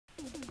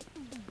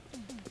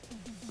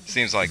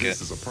Seems like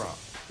This it. is a problem.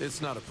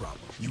 It's not a problem.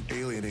 You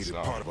alienated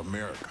So. part of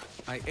America.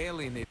 I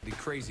alienated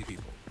crazy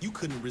people. You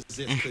couldn't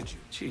resist, could you?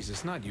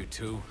 Jesus, not you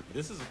two.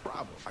 This is a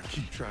problem. I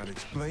keep trying to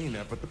explain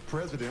that, but the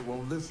president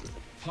won't listen.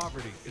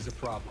 Poverty is a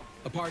problem.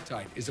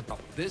 Apartheid is a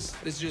problem. This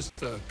is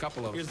just a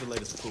couple of... Here's the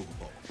latest approval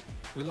poll.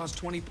 We lost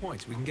 20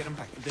 points. We can get them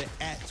back. They're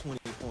at 20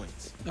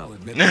 points. I'll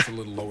admit that's a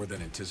little lower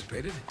than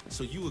anticipated.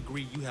 So you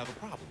agree you have a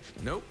problem?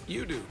 Nope,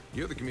 you do.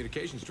 You're the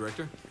communications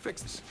director.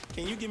 Fix this.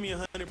 Can you give me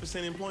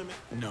 100% employment?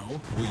 No.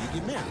 Will you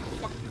get married?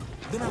 Fuck no.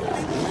 Then I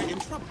think we're in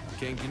trouble.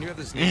 King, can you have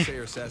this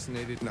naysayer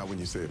assassinated? Not when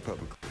you say it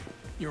publicly.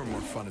 You're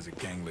more fun as a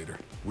gang leader.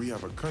 We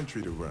have a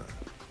country to run.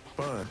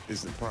 Fun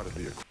isn't part of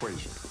the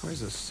equation.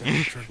 Where's a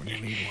semi truck when you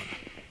need one?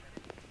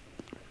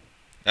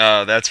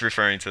 Oh, that's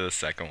referring to the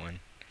second one.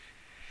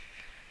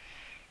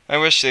 I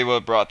wish they would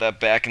have brought that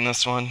back in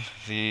this one.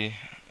 The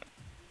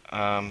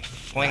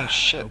fling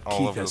shit all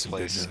Keith over has the some good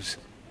place. news.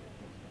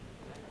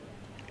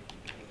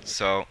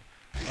 So,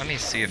 let me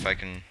see if I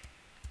can...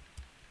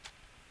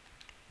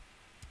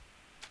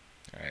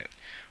 Alright.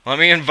 Let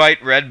me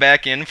invite Red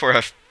back in for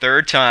a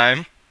third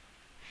time.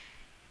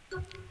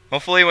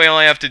 Hopefully we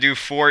only have to do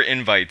 4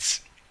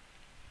 invites.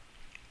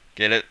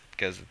 Get it?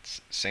 Because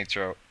it's Saints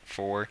Row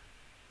 4.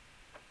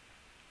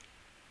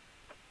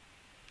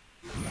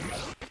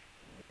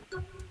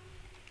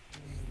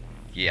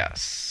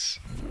 Yes.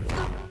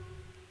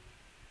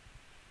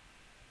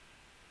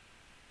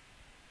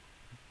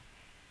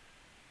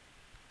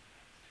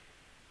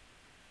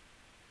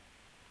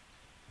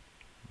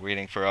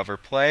 Waiting for other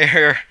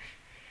player.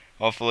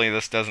 Hopefully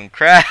this doesn't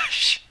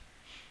crash.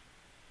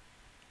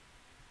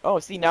 Oh,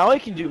 see, now I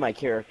can do my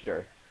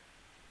character.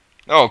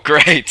 Oh,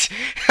 great.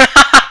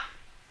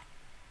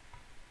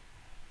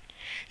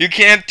 You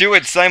can't do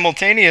it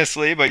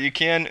simultaneously, but you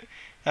can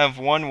have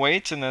one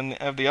wait and then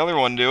have the other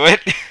one do it.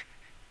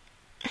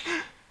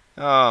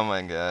 Oh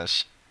my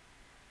gosh.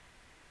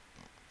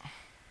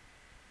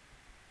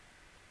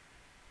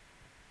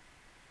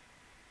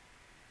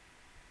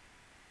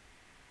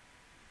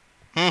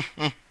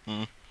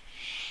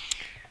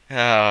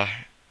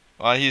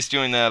 While he's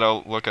doing that,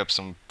 I'll look up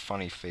some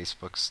funny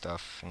Facebook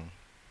stuff and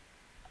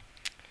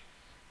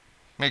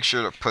make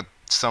sure to put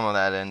some of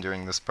that in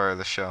during this part of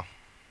the show.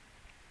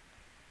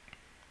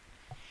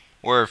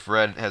 Or if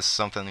Red has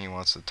something he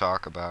wants to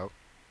talk about.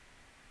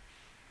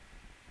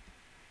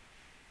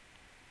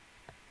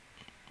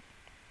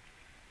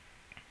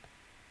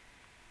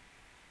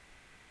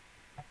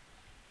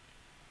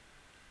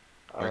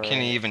 Or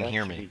can he even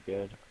hear me?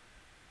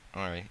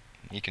 Alright,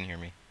 he can hear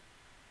me.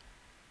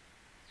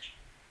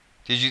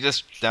 Did you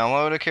just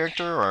download a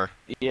character, or?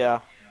 Yeah.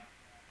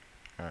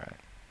 Alright.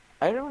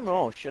 I don't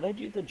know. Should I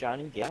do the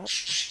Johnny Gat?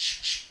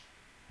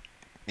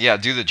 Yeah,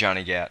 do the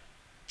Johnny Gat.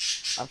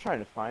 I'm trying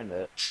to find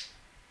it.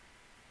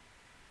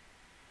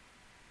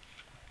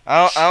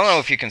 I don't know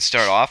if you can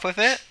start off with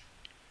it,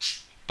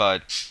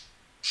 but...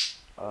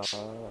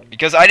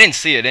 because I didn't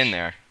see it in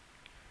there.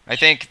 I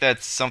think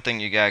that's something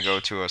you gotta go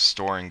to a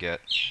store and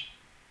get.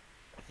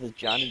 Is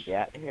Johnny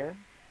Gat here?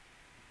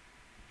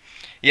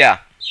 Yeah.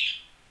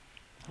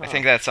 Huh. I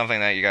think that's something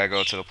that you gotta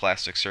go to the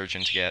plastic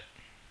surgeon to get.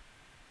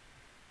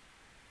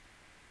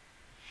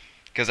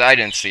 Because I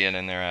didn't see it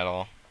in there at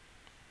all.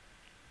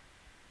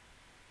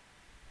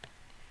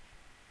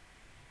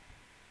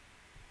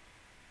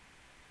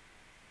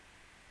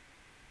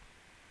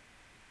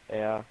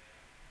 Yeah.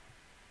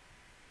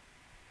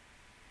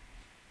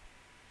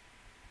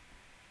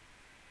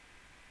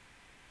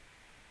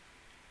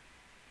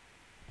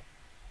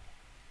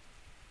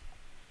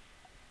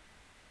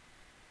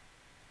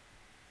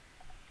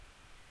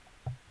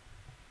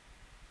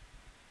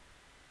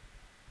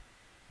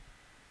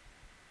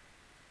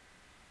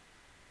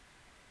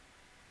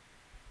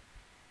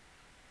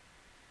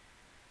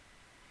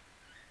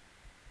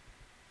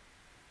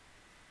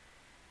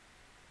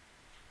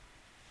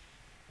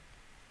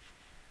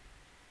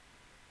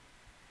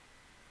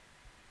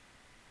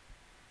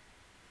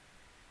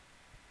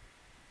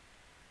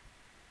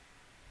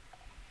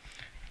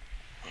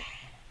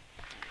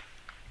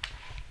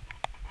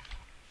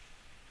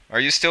 Are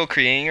you still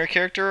creating your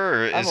character,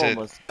 or is I'm it?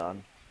 almost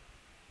done.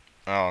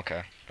 Oh,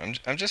 okay.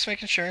 I'm just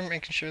making sure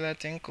that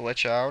didn't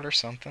glitch out or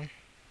something.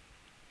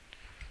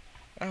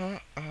 Uh,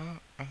 uh,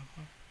 uh.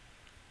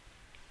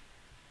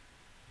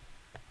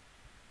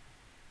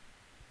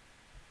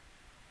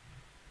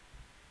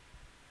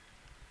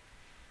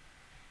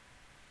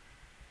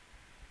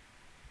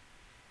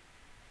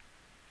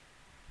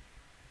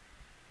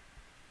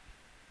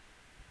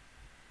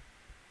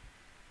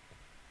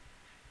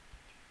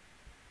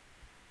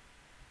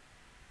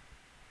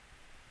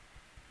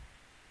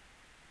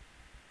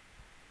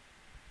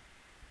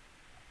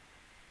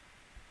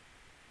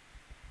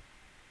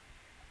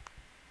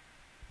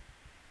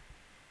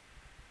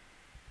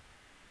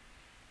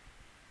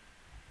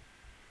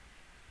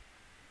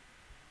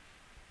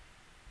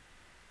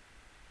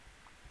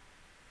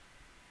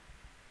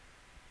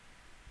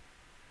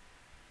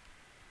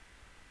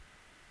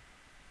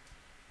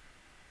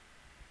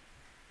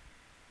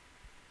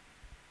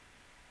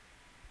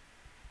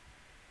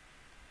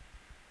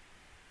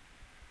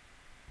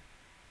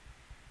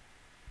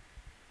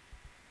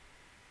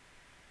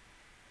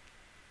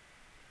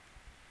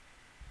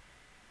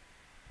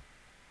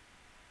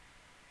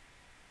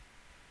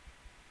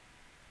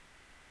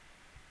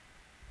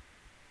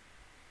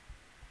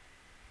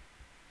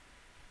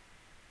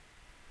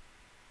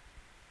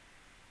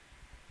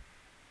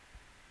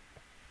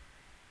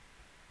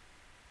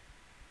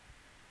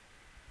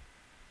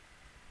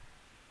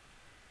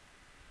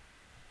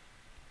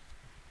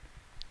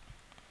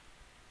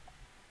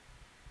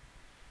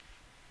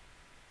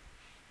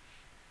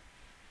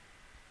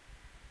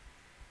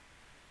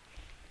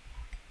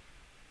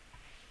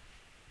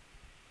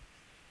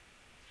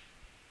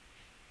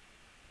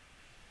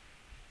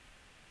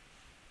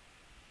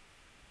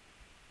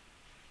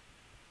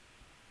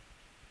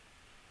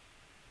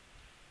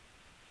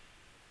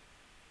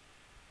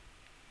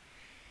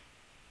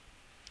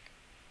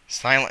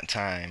 Silent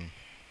time.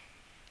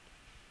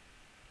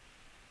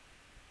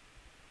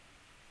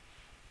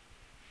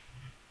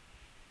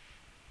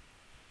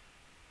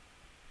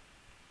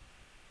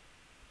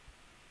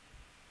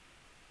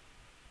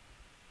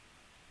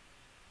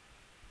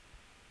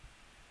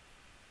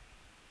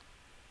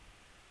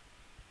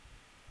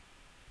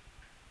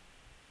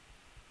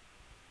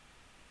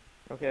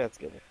 Okay, that's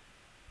good.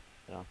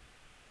 Yeah.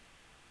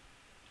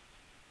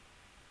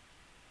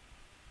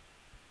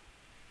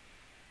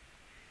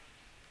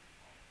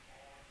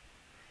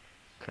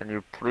 Can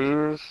you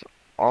please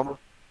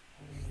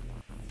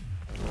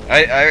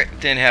I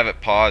didn't have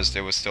it paused.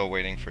 It was still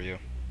waiting for you.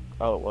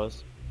 Oh, it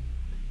was.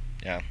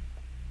 Yeah.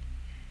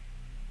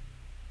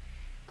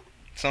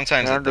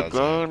 Sometimes it does.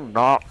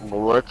 not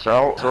glitch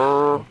out, sir.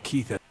 Oh,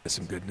 Keith has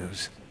some good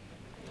news.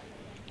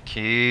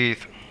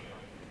 Keith.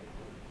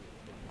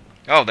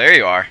 Oh, there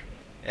you are.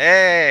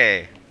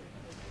 Hey.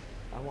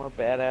 I'm more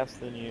badass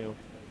than you.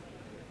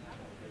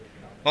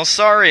 Well,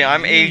 sorry,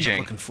 I'm Really aging.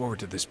 Looking forward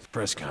to this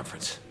press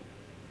conference.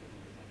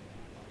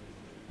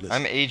 Listen,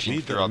 I'm aging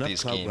we've got throughout enough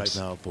these clout games. right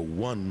now for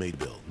one made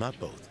bill, not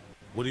both.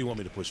 What do you want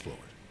me to push forward?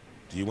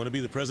 Do you want to be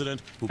the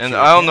president who And cured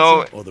I don't know-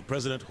 cancer or the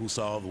president who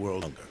solved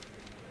world hunger?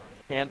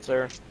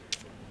 Cancer.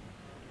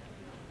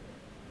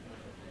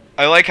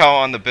 I like how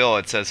on the bill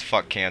it says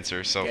fuck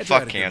cancer, so Yeah, fuck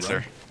tried a good cancer.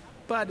 run,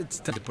 but it's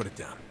time to put it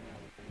down.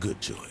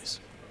 Good choice.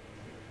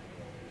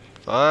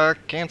 Fuck I'm your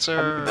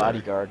cancer.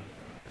 bodyguard.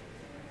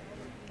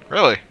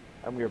 Really?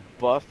 I'm your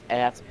buff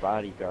ass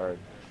bodyguard.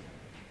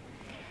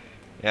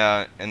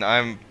 Yeah, and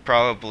I'm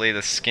probably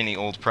the skinny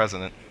old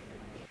president.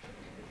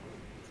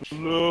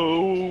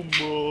 No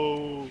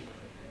more.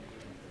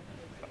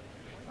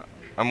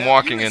 I'm Now,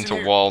 walking you listen into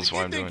here. walls If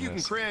while you I'm think doing you can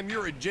this. cram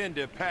your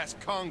agenda past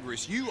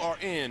Congress, you are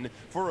in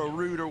for a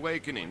rude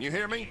awakening. You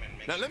hear me?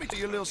 Now let me tell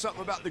you a little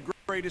something about the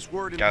greatest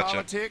word in Gotcha.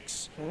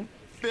 politics.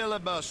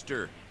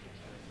 Filibuster.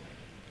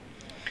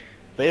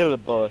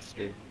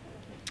 Filibuster.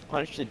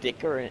 Punch the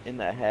dicker in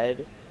the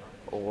head,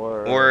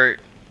 or Or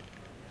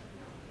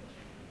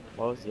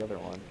what was the other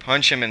one?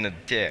 punch him in the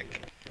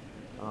dick.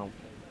 Um,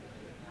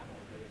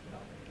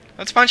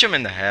 Let's punch him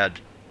in the head.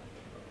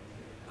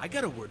 I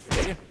got a word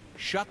for you.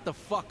 Shut the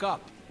fuck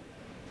up.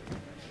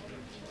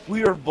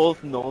 we are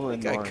both I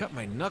Nolan think I North. cut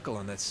my knuckle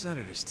on that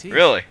senator's teeth.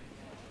 Really?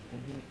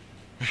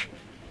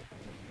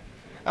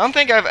 I don't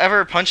think I've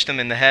ever punched him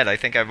in the head. I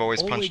think I've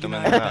always punched Oleg him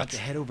and in I the are about nuts.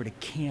 to head over to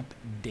Camp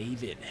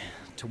David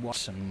to watch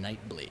some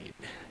Nightblade.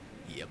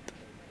 Yep.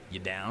 You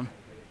down?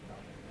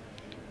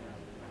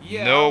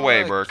 Yeah, No I'll,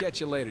 way, Burke. Catch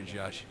you later,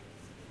 Josh.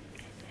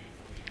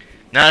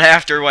 Not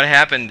after what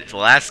happened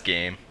last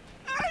game.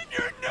 I'm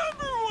your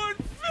number one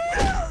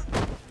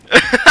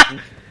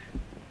fan.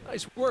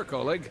 Nice work,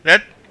 Oleg.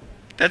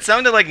 That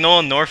sounded like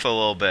Nolan North a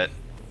little bit.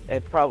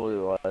 It probably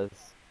was.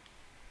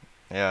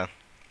 Yeah.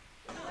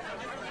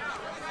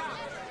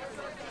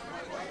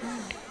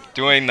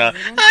 Doing the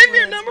I'm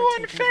your number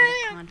one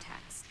fan.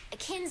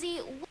 Kinsey,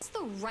 what's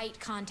the right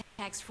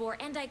context for,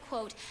 and I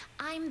quote,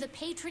 I'm the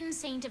patron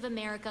saint of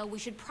America. We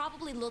should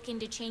probably look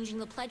into changing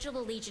the Pledge of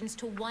Allegiance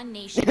to one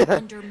nation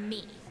under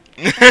me.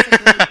 That's a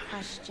great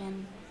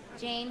question.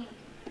 Jane?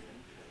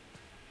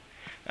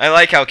 I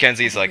like how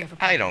Kenzie's like,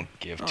 I don't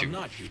give Oh, two.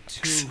 not you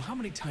two. How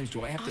many times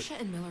do I have to... Asha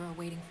and Miller are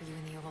waiting for you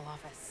in the Oval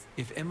Office.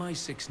 If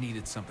MI6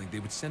 needed something, they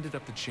would send it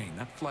up the chain,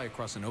 not fly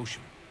across an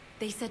ocean.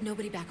 They said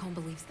nobody back home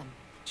believes them.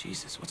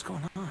 Jesus, what's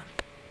going on?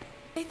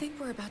 They think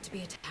we're about to be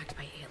attacked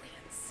by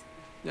aliens.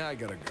 Yeah, I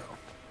gotta go.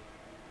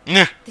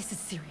 This is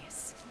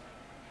serious.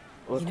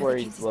 Look you know where that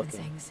he's Kinsey's looking. been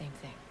saying the same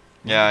thing.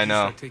 Yeah, I You know.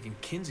 start taking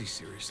Kinsey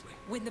seriously.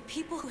 When the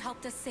people who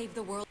helped us save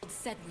the world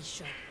said we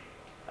should.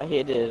 I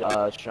hated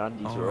Sean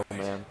D's All right.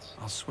 romance.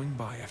 I'll swing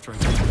by after I...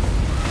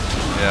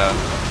 Yeah.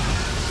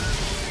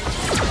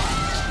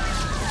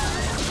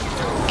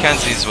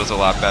 Kenzie's was a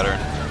lot better.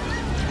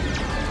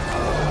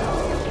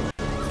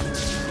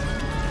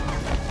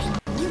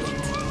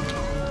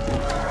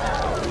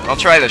 I'll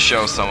try to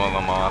show some of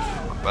them off,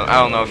 but I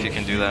don't know if you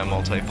can do that in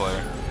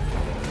multiplayer.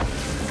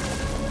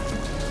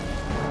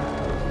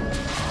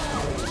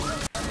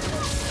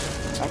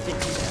 I think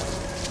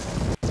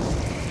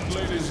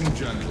Ladies and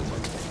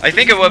gentlemen, I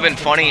think it would have been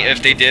funny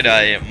if they did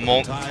a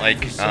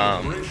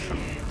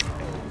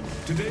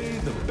today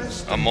the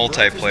best a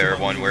multiplayer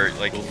one where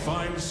like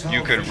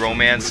you could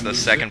romance the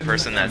second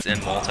person that's in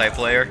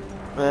multiplayer,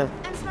 eh,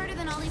 I'm smarter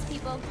than all these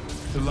people.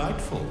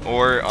 delightful.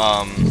 or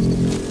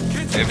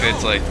if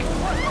it's like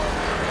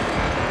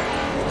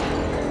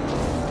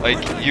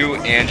you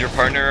and your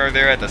partner are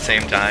there at the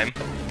same time.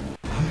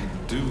 I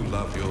do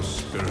love your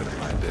spirit,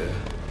 my dear.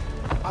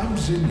 I'm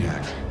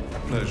Zinyak.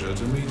 Pleasure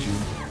to meet you.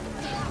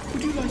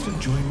 Would you like to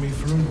join me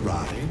for a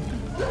ride?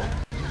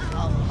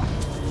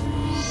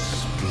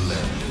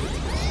 Splendid.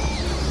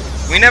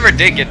 We never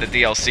did get the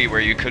DLC where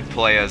you could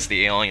play as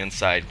the alien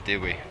side,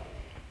 did we?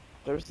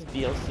 there's a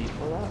DLC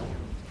for that.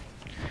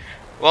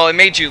 Well, it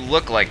made you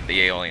look like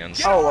the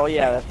aliens. Oh well,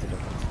 yeah, that's a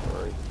different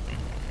story.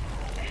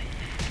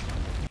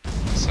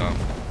 So,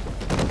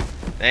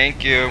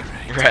 thank you,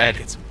 Red.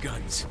 Get some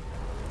guns.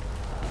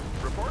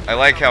 I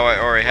like how I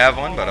already have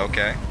one, but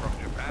okay.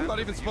 I'm not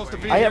even supposed to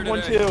be I here have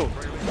one today. too.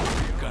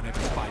 Gun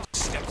every 5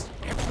 steps.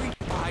 Every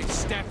 5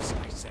 steps,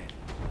 I said.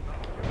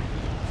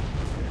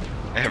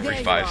 Every There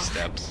you 5 are.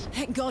 steps.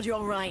 Thank God you're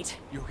all right.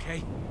 You okay?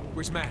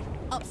 Where's Matt?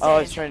 Upstairs, Oh,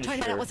 I was trying to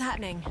find sure. out what's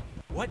happening.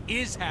 What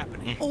is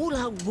happening? All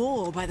out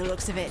war by the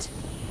looks of it.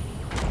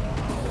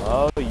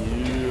 Oh,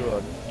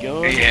 you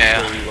gun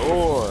Yeah.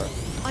 galore.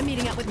 I'm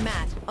meeting up with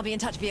Matt. I'll be in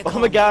touch via Oh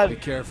call. my god. Be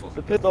careful.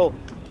 The pistol.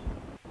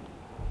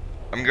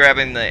 I'm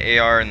grabbing the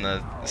AR and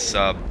the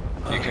sub.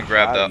 You can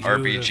grab the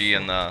RPG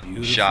and the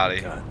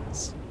shotty.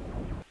 Guns.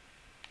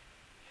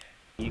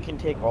 You can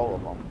take all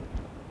of them.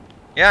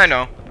 Yeah, I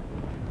know.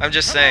 I'm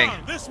just saying.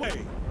 This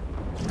way.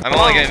 I'm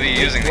only going to be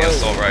using the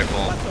assault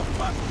rifle.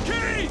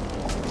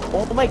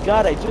 Oh my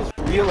god, I just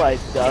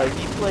realized,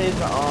 he plays,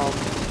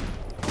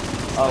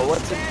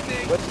 what's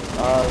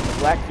the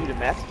black dude in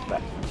Mass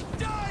Effect.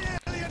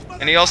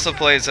 And he also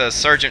plays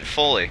Sergeant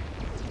Foley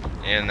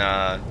in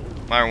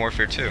Modern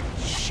Warfare 2.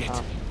 Shit.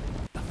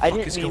 I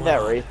didn't mean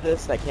that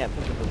racist, I can't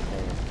think of his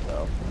name,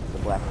 so, the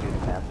black dude in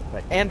Mass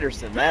Effect.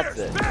 Anderson, that's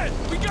it.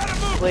 We gotta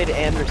move. Played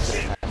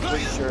Anderson, I'm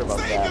pretty sure about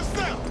that.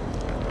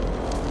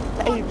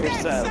 Save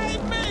yourself.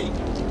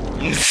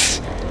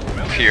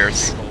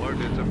 Pierce.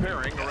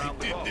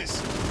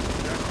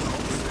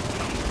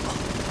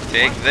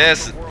 Take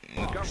this.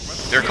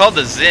 They're called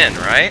the Zin,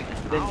 right?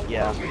 Then,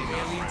 yeah.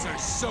 Aliens are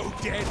so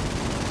dead.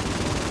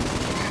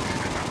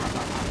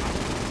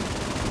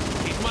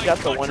 Got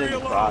the one in the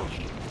crotch.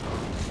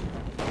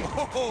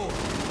 Oh,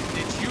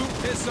 did you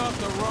piss off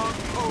the wrong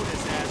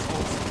POTUS,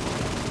 assholes?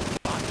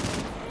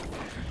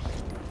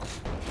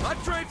 I'd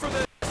trade for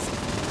this.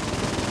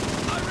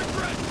 I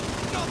regret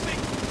nothing.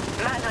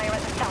 Matt and I are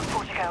at the South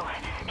Portico.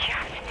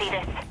 See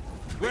this?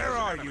 Where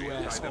are you,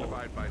 asshole?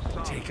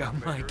 Take out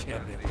my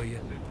cabinet, will you?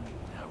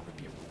 Now rip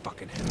your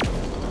fucking head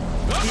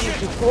off.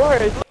 See, before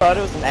I thought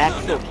it was an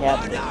actual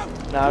cabinet.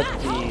 Now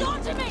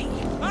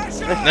it's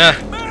the... Nah.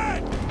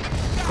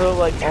 So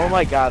like, oh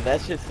my god,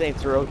 that's just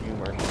Saints Row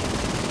humor.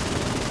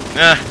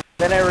 Nah.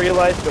 Then I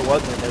realized it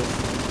wasn't. It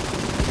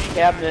was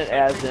cabinet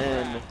as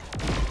in...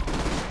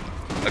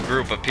 A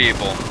group of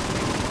people.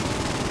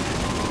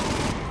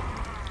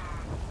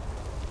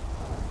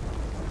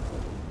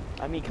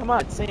 I mean, come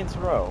on, it's Saints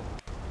Row.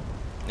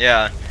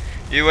 Yeah.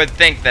 You would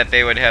think that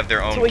they would have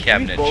their own So wait,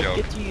 cabinet do we both joke.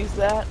 get to use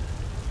that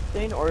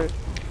thing, or...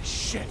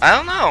 Shit. I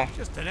don't know.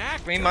 Just an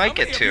actor. We might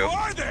get to. How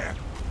many of you are there?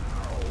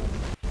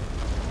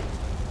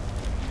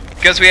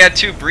 Because we had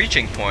 2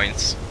 breaching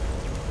points.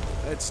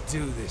 Let's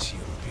do this, you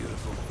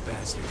beautiful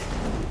bastard.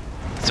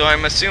 So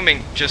I'm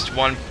assuming just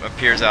one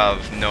appears out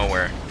of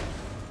nowhere.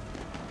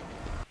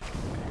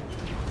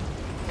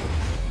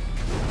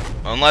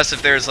 Unless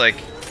if there's like...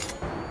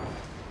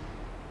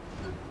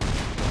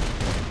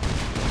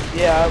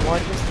 Yeah,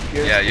 one just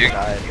appears Yeah, to you- the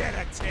side. Get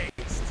a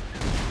taste.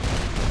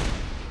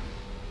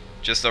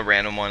 Just a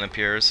random one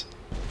appears.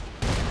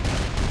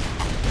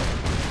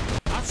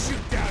 I'll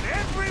shoot down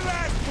every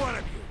last one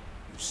of you.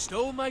 You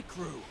stole my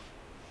crew.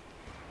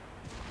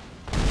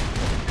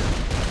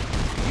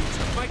 You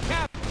took my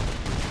cap.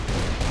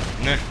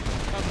 Nah.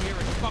 Come here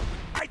and fuck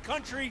with my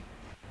country.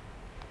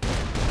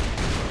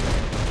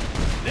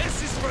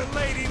 This is for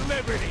Lady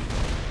Liberty.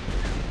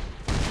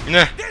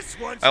 Nah. This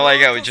one's I like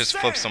for how it Uncle just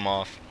Sam. flips them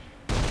off.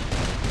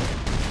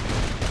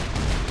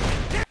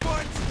 This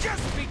one's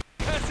just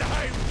because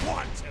I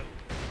want to.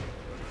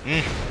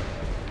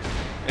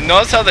 And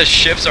notice how the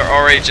ships are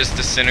already just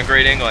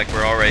disintegrating, like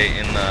we're already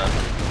in the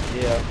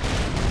Yeah.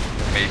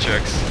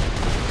 Matrix.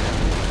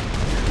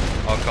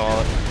 I'll call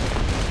it.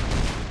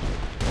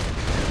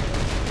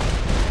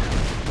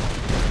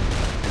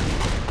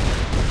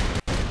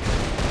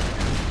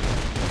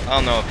 I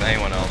don't know if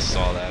anyone else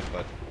saw that,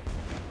 but...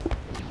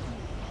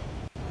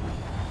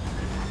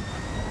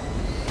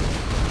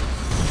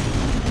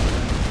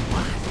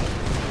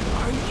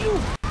 Are you?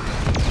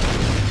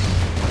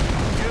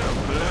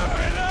 Blow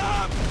it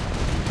up!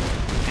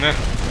 Nah.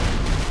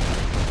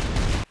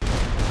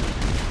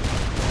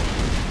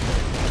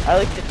 I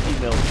like the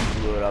female who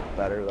blew it up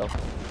better, though.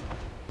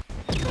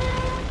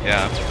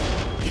 Yeah.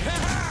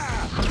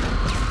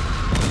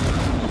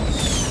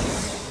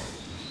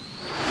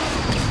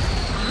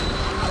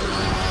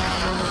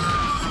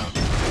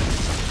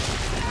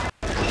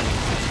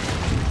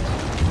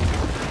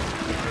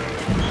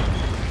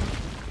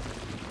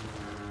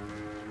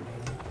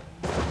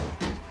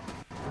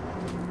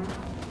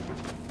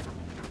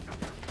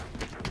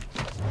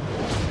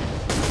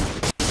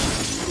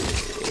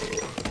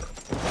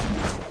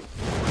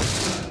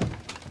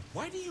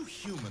 Why do you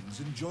humans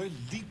enjoy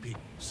leaping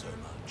so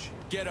much?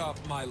 Get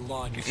off my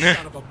lawn, you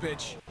son of a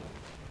bitch.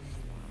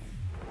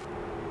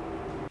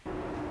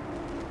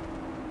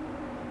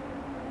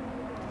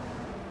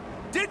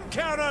 Didn't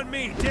count on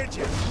me, did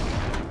you?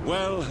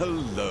 Well,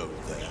 hello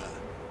there.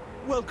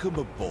 Welcome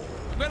aboard.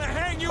 I'm gonna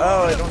hang you Oh,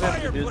 over I the don't have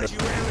to do fireplace,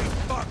 this. you alien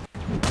fuck.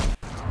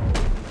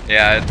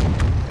 Yeah,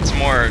 it's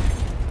more...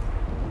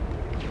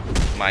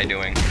 my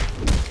doing.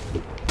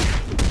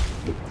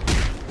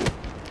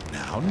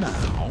 Now,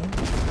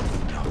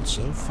 not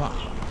so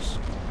fast.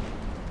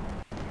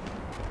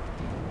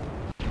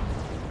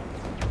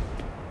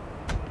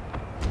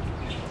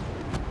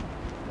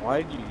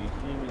 Why do you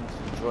humans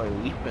enjoy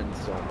leaping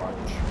so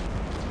much?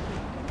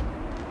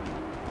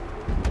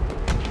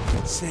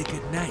 Say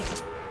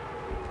goodnight.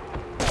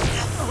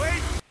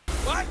 Wait!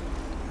 What?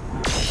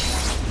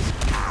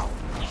 Ow!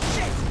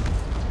 Shit!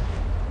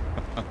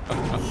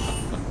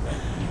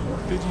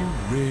 Did you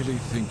really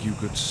think you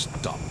could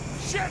stop?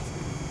 Shit!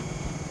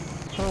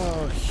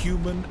 Oh,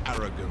 human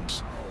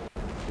arrogance.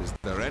 Is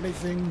there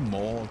anything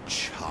more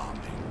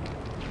charming?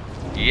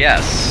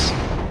 Yes.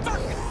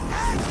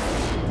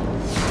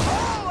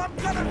 Oh, I'm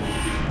gonna...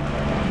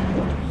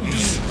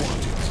 What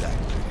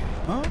exactly?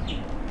 Huh?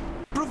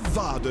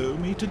 Bravado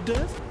me to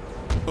death?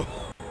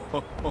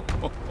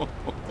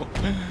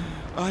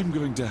 I'm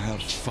going to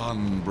have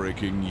fun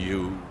breaking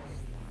you.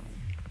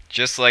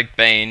 Just like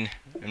Bane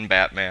and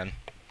Batman.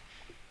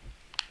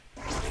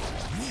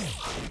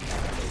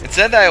 It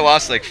said that I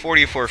lost like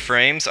 44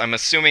 frames. I'm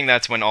assuming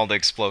that's when all the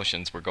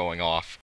explosions were going off.